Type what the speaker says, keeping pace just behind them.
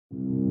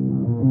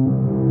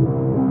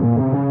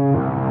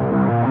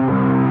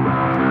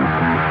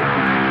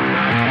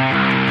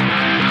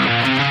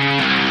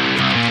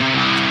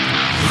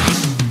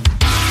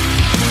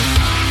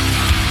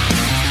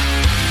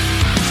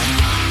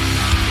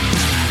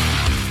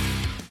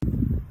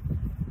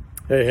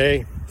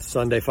Hey,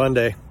 Sunday fun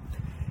day.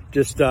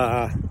 Just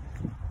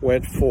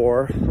went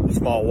for a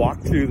small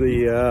walk through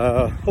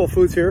the Whole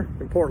Foods here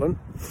in Portland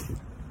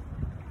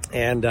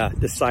and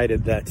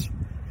decided that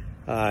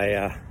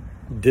I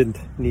didn't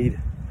need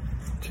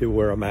to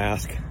wear a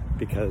mask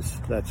because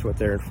that's what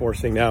they're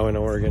enforcing now in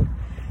Oregon.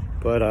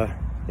 But, if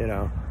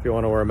you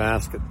want to wear a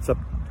mask, it's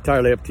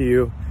entirely up to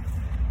you.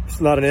 It's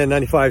not an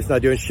N95, it's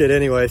not doing shit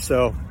anyway,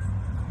 so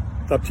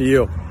it's up to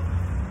you.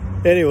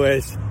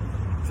 Anyways,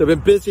 so I've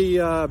been busy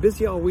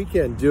all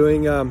weekend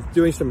doing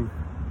some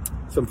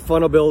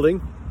funnel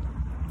building.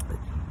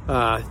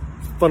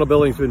 Funnel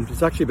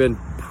building's actually been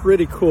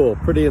pretty cool,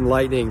 pretty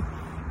enlightening.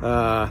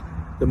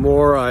 The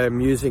more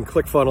I'm using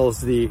ClickFunnels,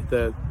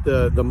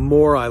 the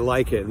more I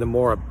like it, and the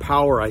more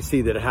power I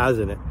see that it has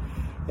in it.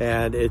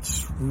 And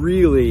it's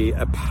really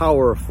a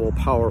powerful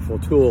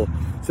tool.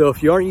 So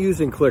if you aren't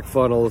using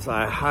ClickFunnels,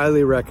 I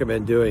highly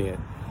recommend doing it.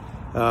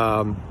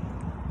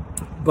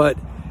 But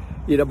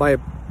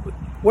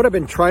what I've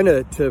been trying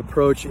to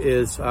approach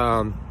is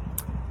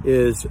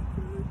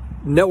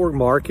network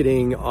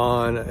marketing in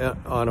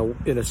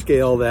a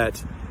scale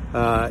that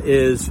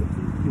is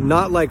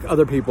not like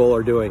other people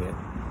are doing it.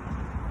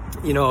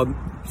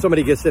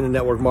 Somebody gets into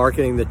network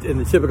marketing, and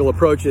the typical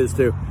approach is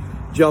to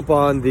jump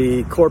on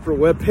the corporate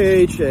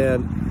webpage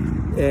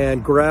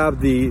and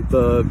grab the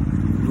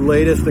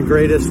latest and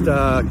greatest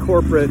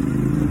corporate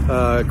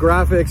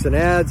graphics and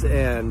ads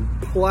and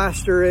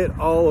plaster it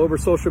all over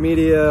social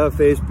media,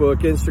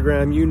 Facebook,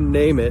 Instagram, you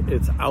name it,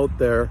 it's out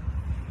there.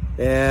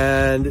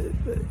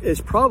 And it's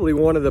probably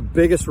one of the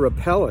biggest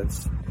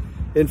repellents.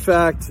 In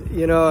fact,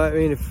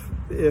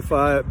 if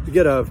I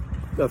get a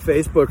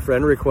Facebook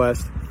friend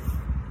request,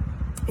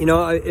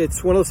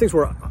 it's one of those things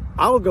where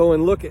I'll go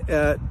and look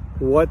at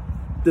what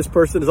this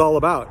person is all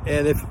about.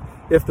 And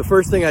if the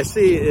first thing I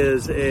see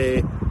is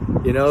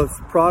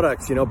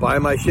products, buy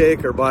my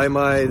shake or buy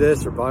my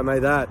this or buy my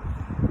that,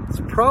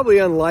 it's probably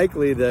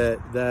unlikely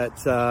that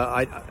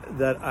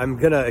I'm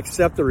going to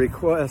accept the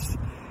request,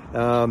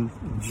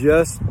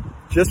 just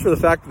for the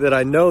fact that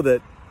I know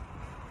that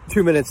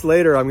 2 minutes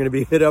later I'm going to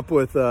be hit up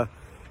with a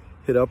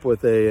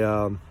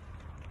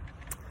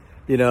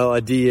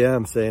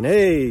DM saying,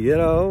 hey,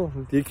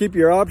 do you keep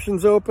your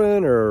options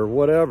open or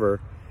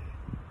whatever?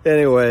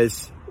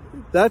 Anyways,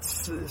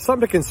 that's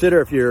something to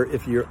consider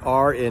if you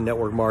are in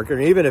network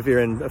marketing, even if you're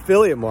in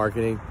affiliate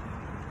marketing.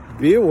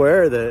 Be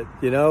aware that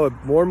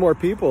more and more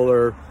people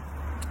are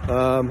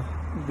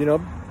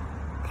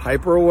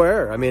hyper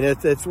aware. I mean,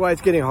 it's why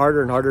it's getting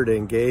harder and harder to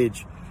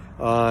engage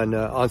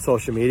on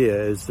social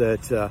media. Is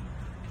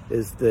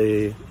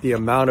the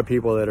amount of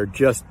people that are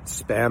just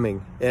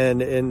spamming,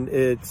 and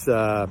it's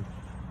and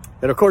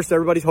of course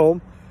everybody's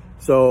home,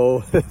 so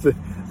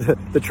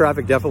the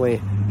traffic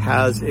definitely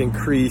has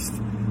increased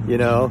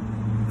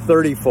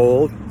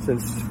 30-fold,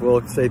 since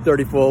we'll say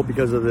 30-fold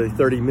because of the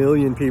 30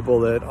 million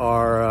people that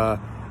are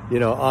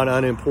on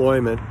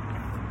unemployment.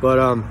 But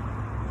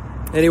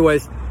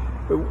anyways,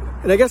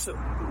 and I guess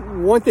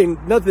another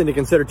thing to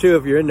consider too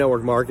if you're in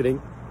network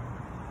marketing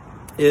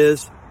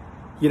is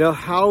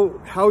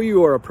how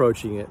you are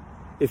approaching it.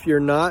 If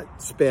you're not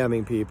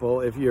spamming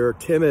people, if you're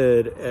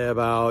timid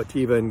about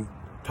even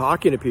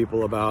talking to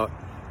people about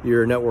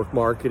your network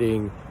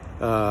marketing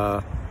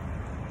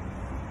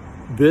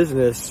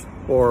businis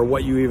or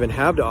what you even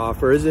have to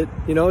offer, is it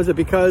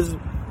because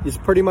it's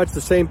pretty much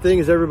the same thing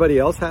as everybody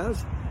else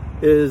has?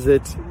 Is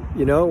it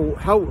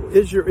how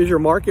is your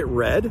market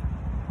red?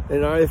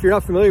 And if you're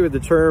not familiar with the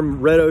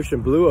term red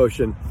ocean, blue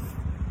ocean,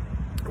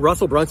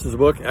 Russell Brunson's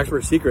book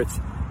Expert Secrets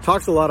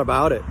talks a lot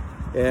about it.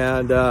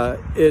 And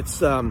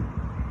it's in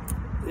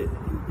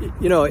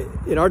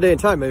our day and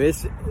time,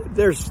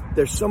 there's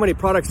so many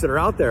products that are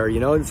out there,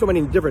 and so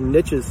many different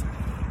niches.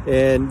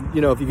 And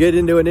if you get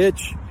into a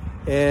niche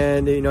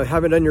and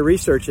haven't done your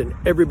research and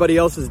everybody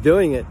else is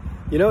doing it,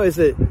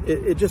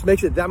 it just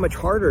makes it that much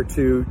harder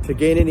to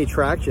gain any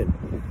traction.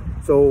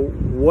 So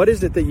what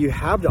is it that you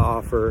have to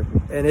offer,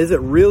 and is it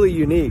really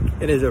unique,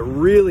 and is it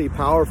really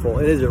powerful,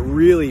 and is it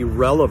really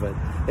relevant?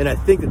 And I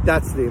think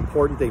that's the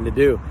important thing to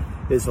do,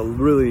 is to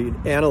really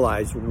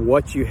analyze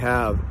what you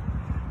have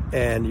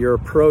and your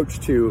approach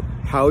to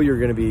how you're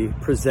going to be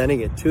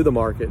presenting it to the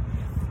market.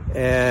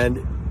 And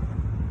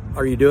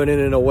are you doing it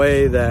in a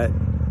way that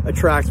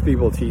attracts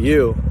people to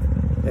you?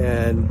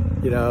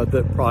 And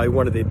probably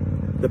one of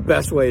the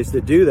best ways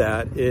to do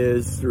that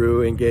is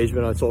through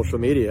engagement on social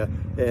media.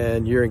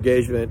 And your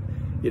engagement,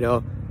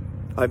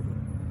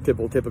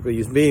 people typically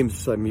use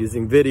memes. I'm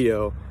using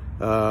video.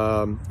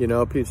 Some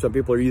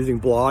people are using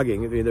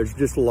blogging. I mean, there's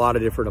just a lot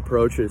of different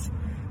approaches.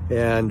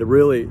 And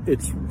really,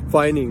 it's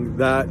finding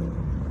that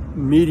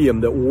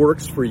medium that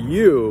works for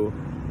you,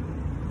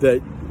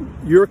 that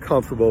you're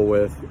comfortable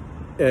with,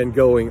 and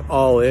going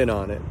all in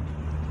on it.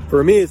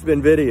 For me, it's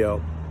been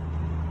video.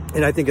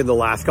 And I think in the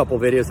last couple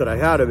of videos that I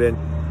had, I've been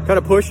kind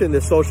of pushing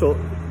this social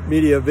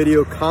media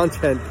video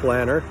content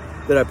planner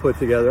that I put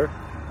together.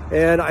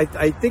 And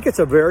I think it's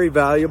a very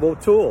valuable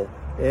tool.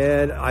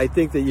 And I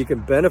think that you can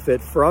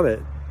benefit from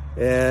it.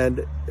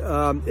 And,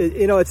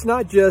 it's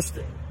not just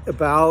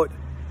about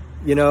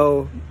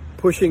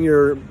pushing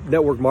your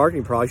network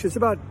marketing products. It's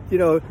about,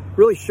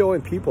 really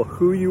showing people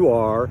who you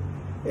are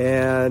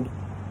and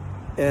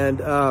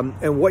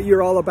what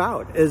you're all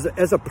about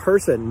as a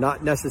person,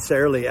 not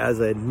necessarily as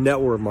a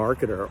network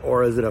marketer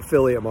or as an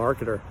affiliate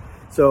marketer.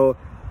 So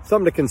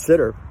something to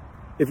consider.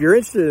 If you're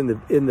interested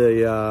in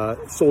the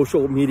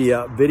social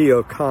media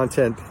video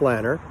content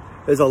planner,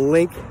 there's a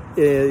link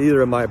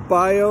either in my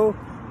bio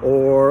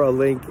or a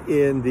link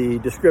in the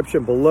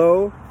description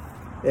below.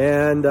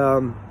 And,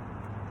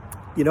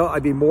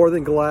 I'd be more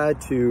than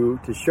glad to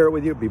share it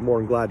with you. I'd be more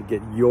than glad to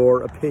get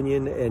your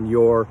opinion and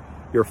your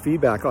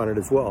feedback on it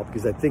as well,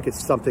 because I think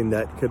it's something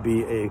that could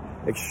be a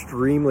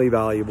extremely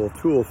valuable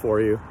tool for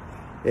you.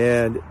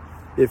 And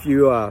if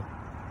you are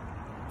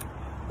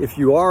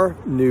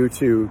new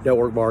to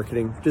network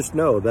marketing, just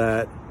know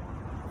that,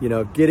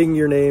 getting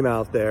your name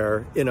out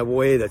there in a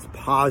way that's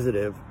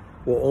positive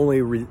will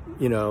only,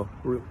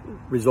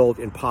 result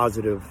in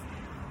positive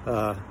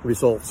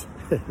results.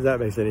 If that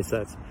makes any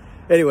sense.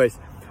 Anyways,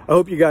 I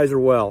hope you guys are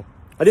well.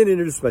 I didn't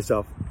introduce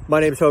myself. My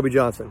name is Hobie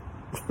Johnson.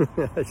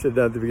 I said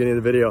that at the beginning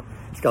of the video.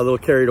 Just got a little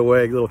carried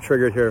away, a little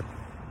triggered here,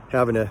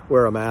 having to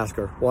wear a mask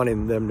or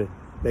wanting them to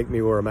make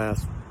me wear a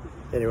mask.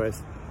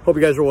 Anyways, hope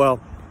you guys are well.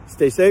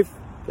 Stay safe,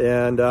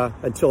 and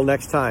until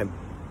next time.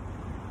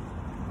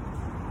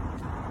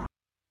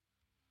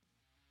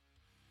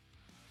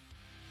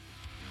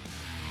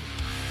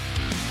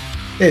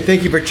 Hey,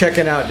 thank you for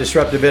checking out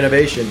Disruptive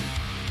Innovation.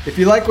 If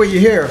you like what you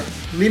hear,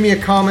 leave me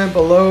a comment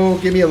below,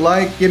 give me a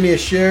like, give me a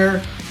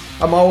share.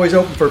 I'm always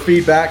open for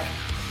feedback.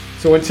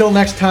 So until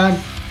next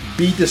time,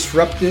 be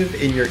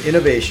disruptive in your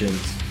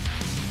innovations.